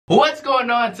What's going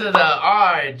on to the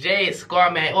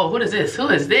RJSQUAD, man? Oh, who is this? Who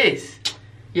is this?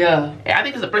 Yeah. Hey, I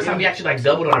think it's the first time we actually like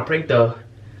doubled on a prank though.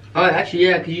 Oh, actually,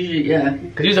 yeah, cause usually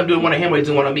I'm doing one of him or he's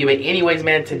doing one on me. But anyways,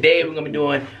 man, today we're gonna be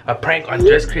doing a prank on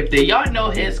JustKryptic. Y'all know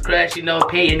his crush, you know,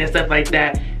 Peyton and stuff like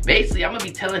that. Basically, I'm gonna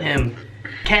be telling him,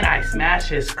 can I smash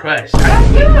his crush?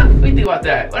 What do you think about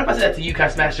that? What if I said that to you, can I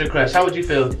smash your crush? How would you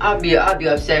feel? I'd be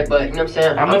upset, but you know what I'm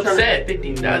saying? I'm upset.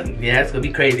 15,000. Yeah, that's gonna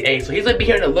be crazy. Hey, so he's gonna be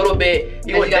here in a little bit.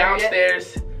 He went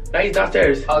downstairs. No, he's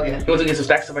downstairs. Okay. He wants to get some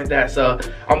stacks, stuff like that. So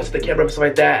I'm gonna set the camera up, stuff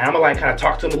like that, and I'm gonna like kind of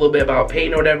talk to him a little bit about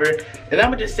Peyton or whatever. And I'm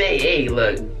gonna just say, hey,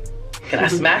 look, can I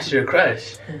smash your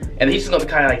crush? And he's just gonna be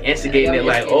kind of like instigating it,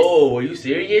 like, oh, are you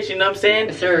serious? You know what I'm saying?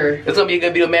 Yes, sir. It's gonna be a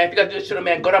good video, man. If you guys do this channel,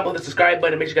 man, go down below the subscribe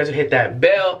button. Make sure you guys hit that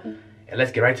bell, and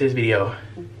let's get right to this video.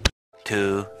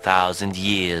 2,000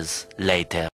 years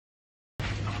later.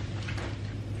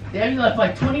 Damn, you left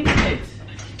like 20 minutes.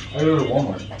 I go to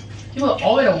Walmart. You went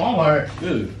all the way to Walmart.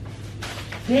 Good.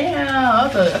 Damn,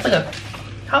 that's like a.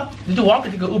 How did you walk or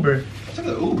did you go Uber? I took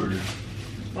an Uber.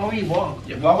 Why would you walk?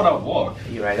 Yeah, why would I walk?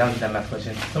 You're right. That was that last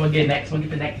question. Someone get next. Someone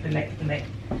get the neck.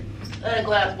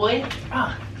 Glass boy.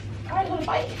 Ah, I want to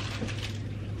fight.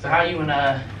 So how you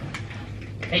and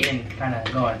Peyton kind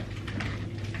of going?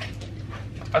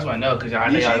 I just want to know because I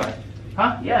know y'all like,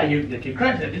 huh? Yeah, your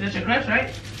crush. Is this your crush, right?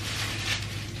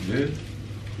 Yeah.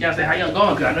 Yeah, I said how y'all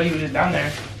going? Cause I know you were just down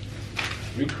there.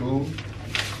 We cool.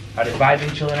 Are they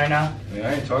vibing, chilling right now? Yeah,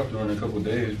 I ain't talked to her in a couple of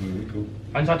days, but we cool.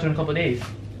 I just talked to her in a couple of days.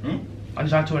 I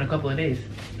just talked to her in a couple of days.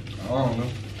 I don't know.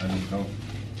 I just don't.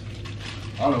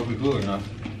 I don't know if we cool or not.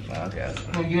 Okay.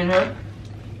 Who, you and her?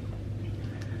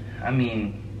 I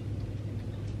mean,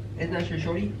 Isn't that your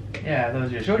shorty? yeah, that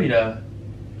was your shorty though.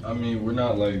 I mean, we're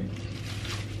not like.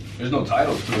 There's no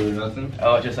titles to it or nothing.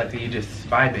 Oh, just like you just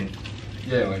vibing.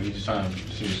 Yeah, like we just trying to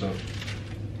see what's up.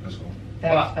 That's all.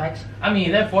 Well, Facts. I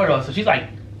mean, they're four though, so she's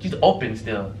open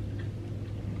still.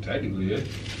 Technically, yeah.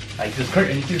 Like this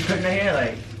curtain, you see this curtain right here?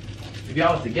 Like, if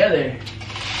y'all was together,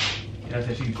 you know,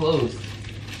 so she'd be closed.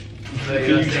 So, What you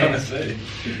know are you what trying I'm to saying?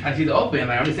 say? Like she's open.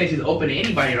 Like I'm just saying she's open to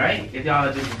anybody, right? If y'all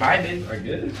are just vibing. I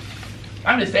guess.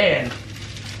 I'm just saying.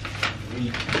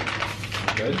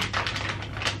 Okay.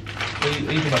 What do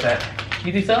you think about that?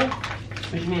 You think so?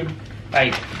 What do you mean?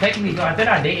 Like, technically, no, if they're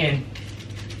not dating,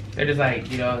 they're just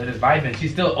like, you know, they're just vibing.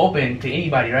 She's still open to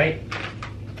anybody, right?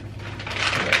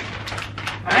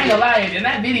 I ain't gonna lie, in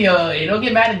that video, hey, don't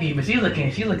get mad at me, but she's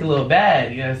looking a little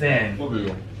bad, you know what I'm saying? What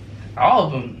video? All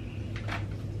of them.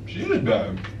 She is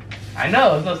bad. I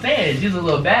know, that's what I'm saying. She's a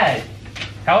little bad.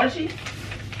 How old is she?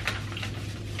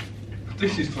 I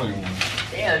think she's 21.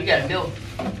 Damn, you got a milk.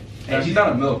 No, she's not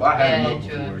a MILF. I had a Yeah, MILF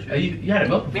true, before. true. Oh, you had a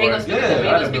milk We ain't before? gonna speak Yeah,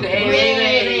 I had a speak milk.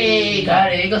 Hey,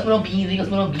 Got it. Ain't gonna smell no beans. Ain't gonna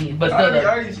smell no beans. But still,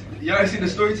 Y'all ain't seen the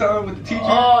story time with the teacher?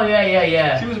 oh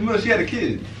yeah. She was a MILF. She had a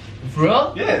kid. For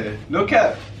real? Yeah, no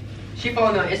cap. She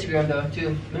followed me on Instagram though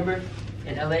too. Remember?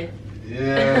 In LA.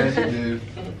 Yeah, she did.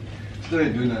 Still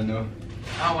ain't do nothing though.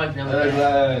 I don't want to know That's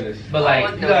that. nice. But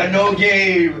like, You got no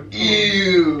game.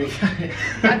 Ew.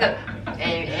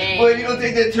 Hey. Boy, you don't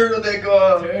take that turtleneck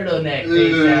off. turtleneck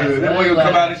face ass. That boy will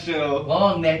come out of shell.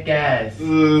 Long neck ass.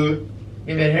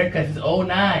 Give it haircuts. It's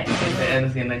 09.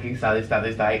 I'm just gonna stop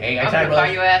this. Hey, I I'm tried gonna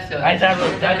fire your ass up. I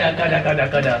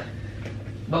tried calm down.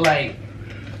 But like,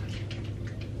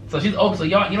 so she's open. So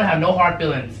you don't have no hard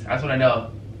feelings. I just want to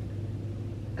know,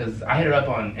 cause I hit her up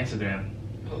on Instagram.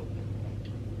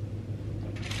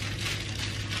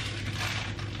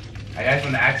 I just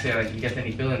want to ask her like, you guys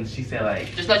any feelings? She said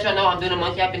like, Just let y'all know I'm doing a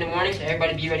monkey app in the morning, so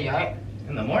everybody be ready, alright?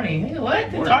 in the morning. Hey, what?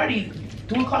 It's already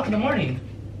 2 o'clock in the morning.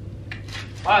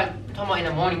 Alright, I'm talking about in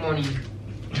the morning.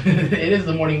 It is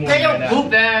the morning. Hey, yo, right now.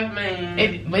 poop ass,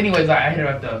 man. But anyways, I hit her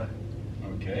up though.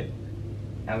 Okay.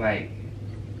 And like,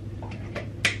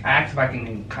 I asked if I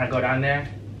can kind of go down there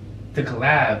to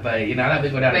collab, but you know, I'm not gonna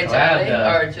go down Wait, to to collab though.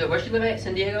 LA? Or to, where she live at?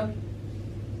 San Diego?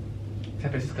 San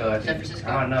Francisco. I think. San Francisco?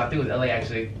 I don't know. I think it was LA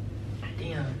actually.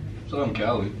 Damn. So I'm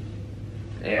Cali.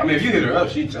 Yeah. I mean, if you hit her up,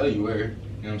 she'd tell you where.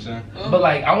 You know what I'm saying? But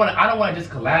like, I don't want to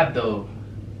just collab though.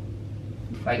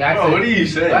 Like I Bro, said, what are you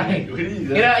saying? Like, What are you you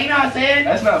saying? know what I'm saying?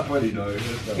 That's not funny, dog.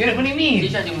 That's not You know, what do you You mean?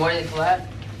 trying to do more than collab?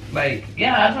 Like,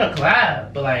 yeah, I just want to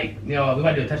collab, but like, you know, we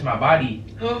might do a touch my body.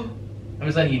 I'm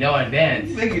just letting you know in advance.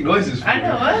 You're making noises for I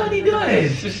know. me. What are you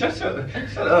doing? Shut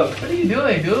up. What are you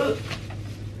doing, dude?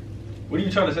 What are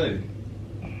you trying to say?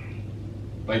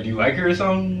 Like, do you like her or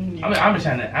something? I'm just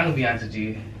trying to. I'm gonna be honest with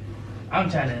you. I'm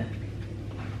trying to.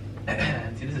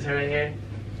 See, this is her right here.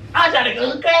 I'm trying to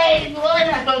go crazy. Boy, I'm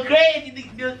trying to go crazy. You think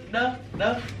you do?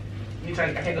 No. You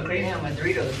trying? I can't go crazy. Damn, my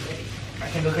Doritos. I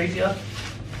can't go crazy, yo.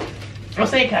 I'm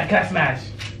saying, can I smash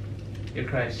your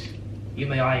crush?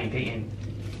 Even though I ain't dating.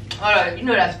 Alright, you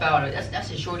know that's foul.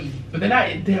 That's a shorty. But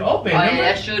they're open. Oh yeah, remember?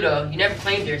 that's true though. You never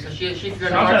claimed her, so she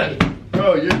figured So out I'm already.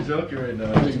 Bro, you're joking right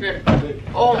now.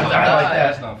 Oh my I like god.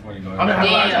 That's not funny, dog. I'm gonna have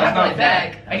Damn, like, that's like not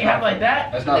that. bad. I can have like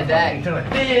that. That's not The funny. bag. Turn like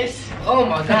this. Oh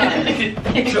my god.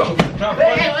 Hey, Joke. Not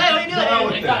what funny. are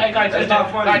you doing? That's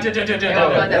not funny.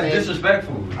 That's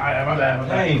disrespectful. Alright, my bad.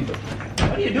 Dang.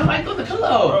 What are you doing? I go the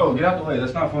pillow. Bro, get out the way.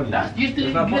 That's not funny. That's you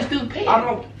still pay. I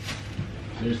don't.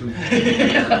 Seriously.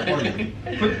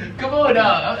 Come on,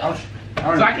 dog. So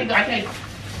I can't.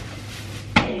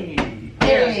 Hey.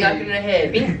 Yeah, smack her in the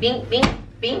head. Bing, bing, bing,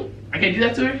 bing. I can't do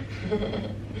that to her.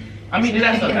 I mean, do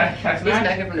that stuff. Can I Just smash?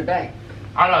 smack her from the back.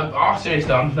 I don't know. All serious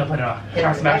though. I'm not putting it on. Can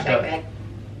I smash Back, though? back.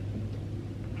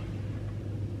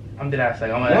 I'm dead ass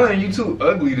like, I'm gonna. One, you too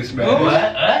ugly to smash. What?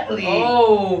 Ugly.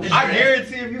 Oh, I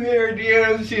guarantee if you hear her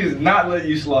DMs, she is not letting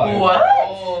you slide. What?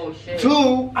 Oh shit.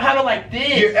 Two, I have it like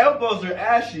this. your elbows are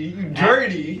ashy. You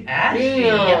dirty. Ashy.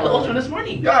 Damn. Yeah, the ultra this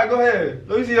morning. Yeah, go ahead.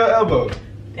 Let me see your elbow.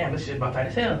 Damn, this shit about tight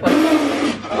as hell.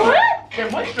 What? They're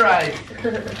moisturized.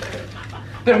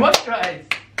 They're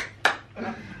moisturized.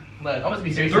 Look, I'm gonna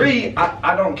be serious. Three,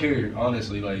 I don't care,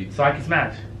 honestly. Like, So I can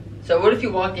smash. So what if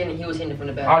you walked in and he was hitting it from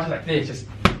the I back? was just like this, just.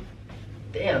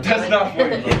 Damn. that's not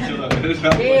funny, bro. Chill out. That's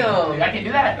not funny. Damn. I can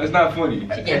do that. That's not funny. She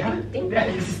can't do that.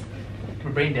 For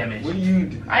brain damage. What do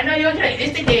you? I know you're trying to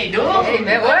instigate, dude. Hey,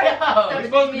 man, what? It's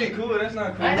supposed to be cool. That's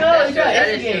not cool. I know. That's you're true, trying to that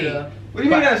is true, instigate. though. What do you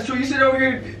mean that's true? You sit over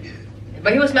here.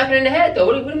 But he was smacking her in the head though.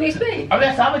 What do you mean explain? I mean,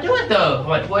 that's how I would do it though.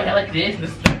 Like, boy, I like this, and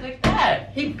this like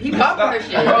that. He popped her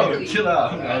shit. Bro, chill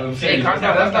out. I'm Hey, serious. calm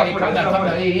down, That's not calm funny. down, That's calm not down.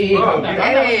 funny. Hey, Bro, calm down,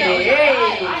 calm down.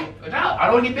 Hey. I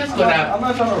don't want to get physical now. I'm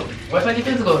not trying to. What's like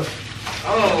physical?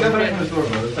 Oh, Step away man. from the store,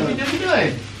 bro. What you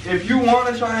doing? If you want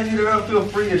to try and hit her up, feel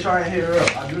free to try and hit her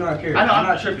up. I do not care. I know. I'm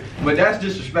not tripping. But that's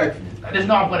disrespectful. I just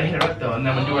know I'm gonna hit her up though, and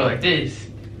then I'm gonna do her like this.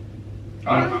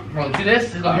 Well, see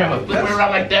this? It's gonna have a flip her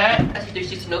around like that, and That's a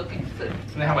 360 no flip.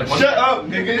 then have like one. Shut up,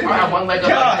 nigga. I have one leg up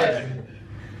God. like this.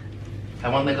 I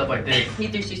have one leg up like this. He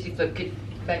 360 flip, kick,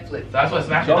 back flip. So that's what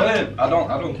smash Go it. ahead. I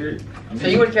don't care. So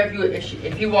you wouldn't care if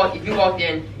you walked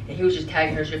in and he was just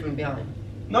tagging her shit from behind.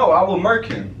 No, I will murk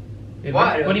him.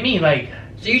 Why? What do you mean, like?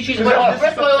 So you choose Cause what? y'all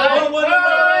disrespect-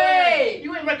 Wait.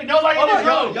 You ain't wrecking nobody in this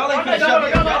room. Y'all ain't I'm finna not- shut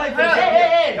me up. no, Y'all ain't no, finna hey, shut me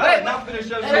hey, up. Y'all hey, ain't not finna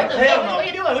shut me Hey, up. Hell no. What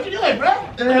you doing? What you doing, bro?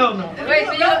 Hell no. Wait,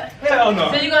 so Hell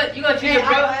no. you gonna choose your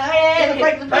bro? Hey,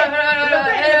 break the break.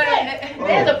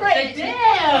 There's a break.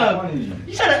 Damn.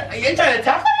 You trying to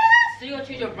tackle us? So you gonna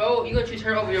choose your bro? You gonna choose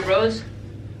her over your bros?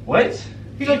 What?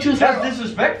 You gonna choose That's her?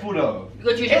 disrespectful though. You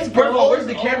gonna choose It's your First of all, where's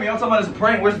the camera? Y'all talking about it's a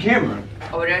prank. Where's the camera?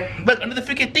 over there? Look under the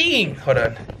freaking thing. Hold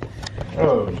on.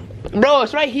 Oh. Bro,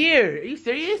 it's right here. Are you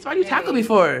serious? Why you tackle me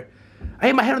for? I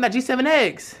hit my head on that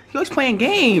G7X. You always playing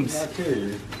games. Not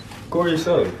serious. Score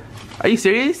yourself. Are you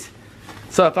serious?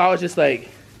 So if I was just like,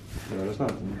 No, that's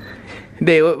not.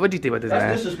 Dave, what do you think about this, That's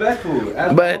man? disrespectful.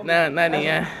 But not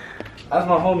yeah. As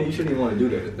my homie, you shouldn't even want to do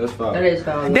that. That's fine. That is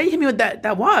foul. Then you hit me with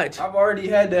that watch. I've already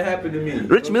had that happen to me.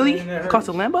 Rich Millie That cost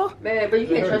a hurts. Lambo. Man, but you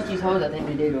can't trust these hoes at the end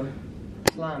of the day though.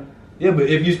 Slime. Yeah, but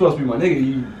if you're supposed to be my nigga,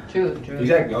 you True.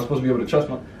 exactly. I'm supposed to be able to trust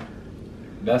my.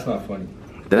 That's not funny.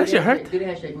 Did that shit hurt? Do the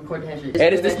handshake. Record the handshake. Hey,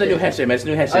 this is the new handshake, man. It's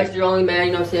the new Ike's handshake. the only man.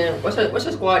 You know what I'm saying? What's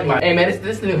your squad name? Hey, man, this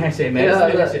is the new handshake, man. This is the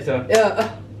new handshake, so.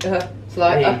 Yeah.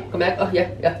 Slide. Hey. Come back. Oh yeah.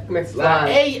 Come here. Slide.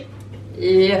 Hey,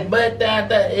 Yeah. but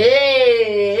hey.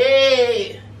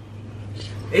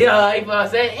 Yeah, you know what I'm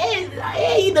saying?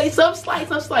 Hey, you know, some slight.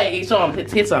 Hey, show him,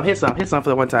 hit some for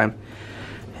the one time.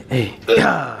 Hey,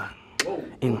 yeah.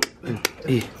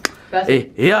 Pass Hey,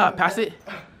 it. yeah, pass it.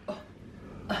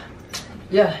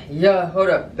 Yeah. Hold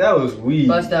up. That was weak.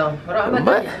 Bust down. Hold on. I'm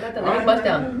not done. Let me bust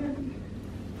down.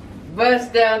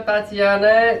 Bust down,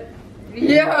 Tatiana. All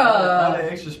Yeah.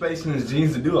 that extra space in his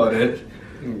jeans to do all that.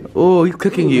 Oh, he's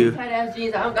cooking you. Tight ass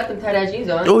jeans. I don't got them tight ass jeans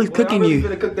on. Oh, he's cooking I'm you.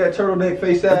 gonna cook that turtleneck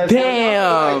face ass.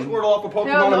 Damn. Squirt off of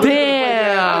Hell no. Pokemon.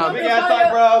 Damn. Big ass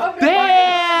eyebrow.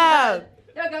 Damn.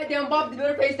 Yo goddamn Bob the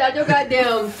Builder face out. Yo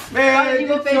goddamn. Man, Bobby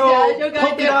get face your out. Yo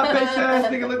polka dot goddamn. face ass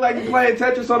nigga look like you playing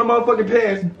Tetris on the motherfucking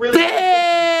pants. Really?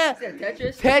 Damn. Is that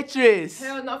Tetris? Tetris.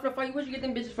 Hell no, for the fuck. Where'd you get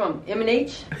them bitches from?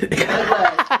 M&H?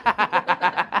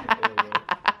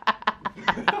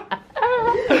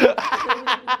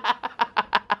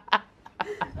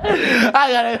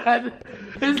 I gotta.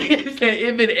 This nigga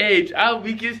said M&H. I'm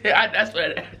weak as hell. That's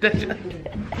what.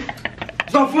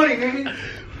 It's not funny, nigga.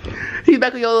 He's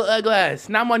back with your glass.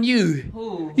 Now I'm on you.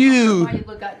 Who? You. Why you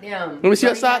look goddamn? Let me see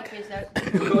your sock.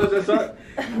 Because that's not.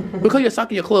 Look at your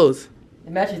sock in your clothes.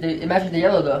 It matches the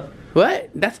yellow though. What?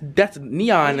 That's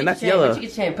neon and that's yellow. Put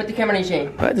your chain. Put the camera in your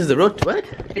chain. What? This is a road. What?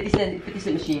 50 cent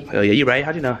machine. Oh yeah, you right.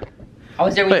 How'd you know? I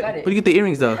was there when you got Where it. do you get the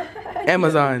earrings though?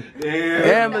 Amazon.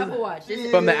 Damn. Apple Watch.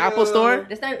 From the Apple store?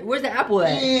 That's not, where's the Apple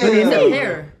at? Yeah. It's up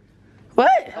here.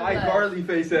 What? iCarly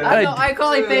face ass. I know, I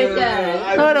call it face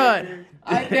ass. Hold on.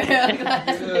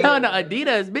 I No, no,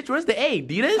 Adidas. Bitch, where's the A?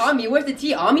 Adidas? Tommy, where's the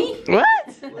T? Ami? What?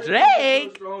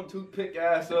 Drake? Strong toothpick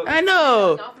ass up. I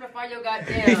know. Not gonna find your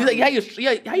goddamn. He's like, how you?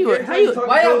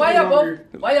 Why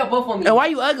y'all both on me? And why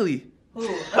you ugly? Who?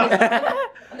 I'm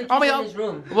the Oh my kid in God. this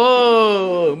room.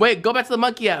 Whoa. Wait, go back to the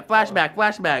monkey app. Flashback,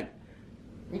 flashback.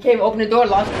 You came open the door,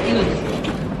 lost the fuse.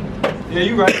 Yeah,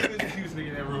 you right. You was the cutest nigga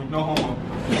in that room. No homo.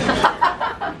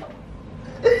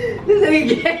 This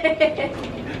nigga gay.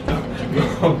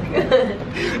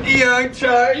 Young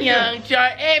Char. Young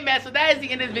Chart. Hey, man, so that is the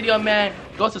end of this video, man.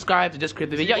 Go subscribe to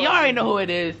JustKryptic. Y'all already know who it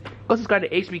is. Go subscribe to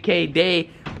HBK Day,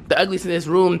 the ugliest in this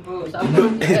room. Ooh, so I'm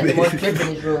going to get the most drip in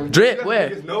this room. Drip, where?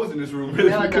 His nose in this room. No,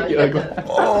 no, you got the-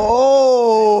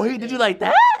 Oh, hey, did you like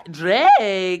that?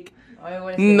 Drake. I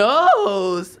wanna say-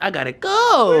 Nose. I gotta If you don't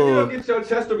go. get your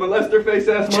Chester molester face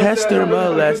ass mustache, Chester I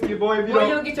look like a molester. cookie boy. If you Boy, you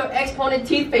don't, don't get your exponent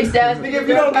teeth face ass. nigga, if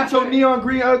you don't get your neon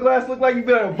green uglass, look like you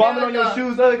been vomit on your no.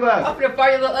 shoes I'm uglass. finna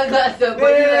fire your little uglass up. Boy,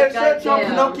 you Yeah, like, shut your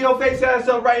goddamn. Pinocchio face ass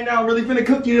up right now. Really finna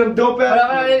cook you them dope Hold on, hold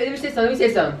on, ass. let me say something, let me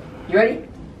say something. You ready?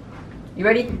 You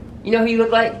ready? You know who you look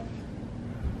like?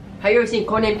 Have you ever seen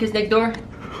Codename Kids Next Door?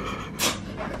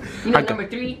 You know number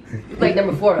 3? You look like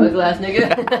number 4, ugly ass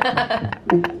nigga.